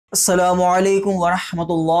अस्सलामुअलैकुम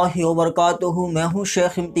वरहमतुल्लाहि वबरकातुहू। मैं हूँ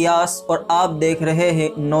शेख इम्तियाज़ और आप देख रहे हैं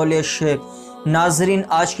नॉलेज शेख। नाजरीन,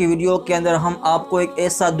 आज की वीडियो के अंदर हम आपको एक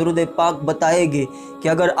ऐसा दुरूद पाक बताएंगे कि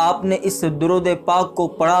अगर आपने इस दुरूद पाक को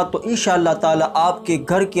पढ़ा तो इंशाअल्लाह ताला आपके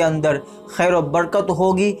घर के अंदर खैर व बरकत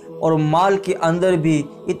होगी और माल के अंदर भी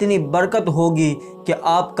इतनी बरकत होगी कि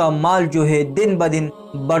आपका माल जो है दिन ब दिन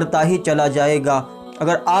बढ़ता ही चला जाएगा।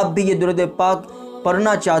 अगर आप भी ये दुरूद पाक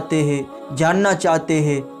पढ़ना चाहते हैं, जानना चाहते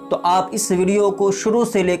हैं, तो आप इस वीडियो को शुरू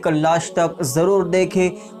से लेकर लास्ट तक ज़रूर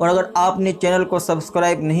देखें। और अगर आपने चैनल को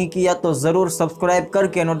सब्सक्राइब नहीं किया तो ज़रूर सब्सक्राइब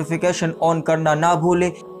करके नोटिफिकेशन ऑन करना ना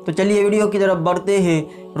भूलें। तो चलिए वीडियो की तरफ बढ़ते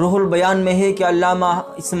हैं। रूहुल बयान में है कि अल्लामा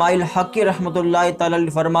इस्माइल हक़ी रहमतुल्लाहि तआला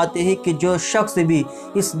फरमाते हैं कि जो शख्स भी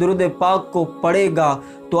इस दुरूद पाक को पढ़ेगा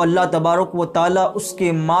तो अल्लाह तबारक व ताला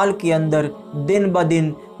उसके माल के अंदर दिन ब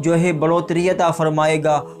दिन जो है बढ़ोतरी अता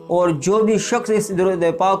फरमाएगा। और जो भी शख्स इस दुरूद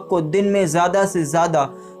पाक को दिन में ज़्यादा से ज़्यादा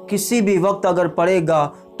किसी भी वक्त अगर पढ़ेगा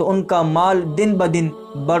तो उनका माल दिन ब दिन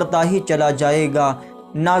बढ़ता ही चला जाएगा।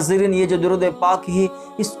 नाज़रीन, ये जो दुरूद पाक ही,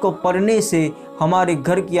 इसको पढ़ने से हमारे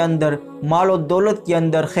घर के अंदर माल और दौलत के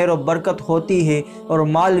अंदर खैर और बरकत होती है और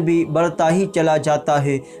माल भी बढ़ता ही चला जाता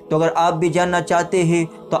है। तो अगर आप भी जानना चाहते हैं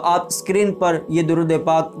तो आप स्क्रीन पर ये दुरूद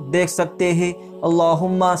पाक देख सकते हैं।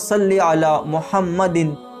 अल्लाहुम्मा सल्ली अला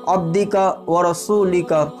मुहम्मदिन अब्दिका व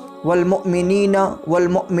रसूलिका वल मुमिनीना वल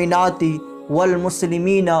मुमिनाती वल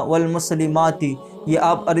मुस्लिमीना वल मुस्लिमाती। ये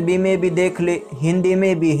आप अरबी में भी देख ले, हिंदी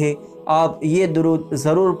में भी है। आप ये दुरूद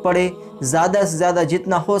ज़रूर पढ़ें, ज़्यादा से ज़्यादा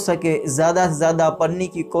जितना हो सके ज़्यादा से ज़्यादा पढ़ने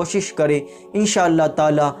की कोशिश करें। इंशाअल्लाह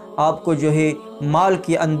ताला आपको जो है माल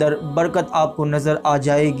के अंदर बरकत आपको नज़र आ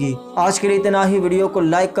जाएगी। आज के लिए इतना ही। वीडियो को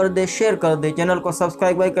लाइक कर दे, शेयर कर दे, चैनल को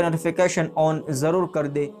सब्सक्राइब कर नोटिफिकेशन ऑन ज़रूर कर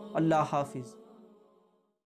दे। अल्लाह हाफिज़।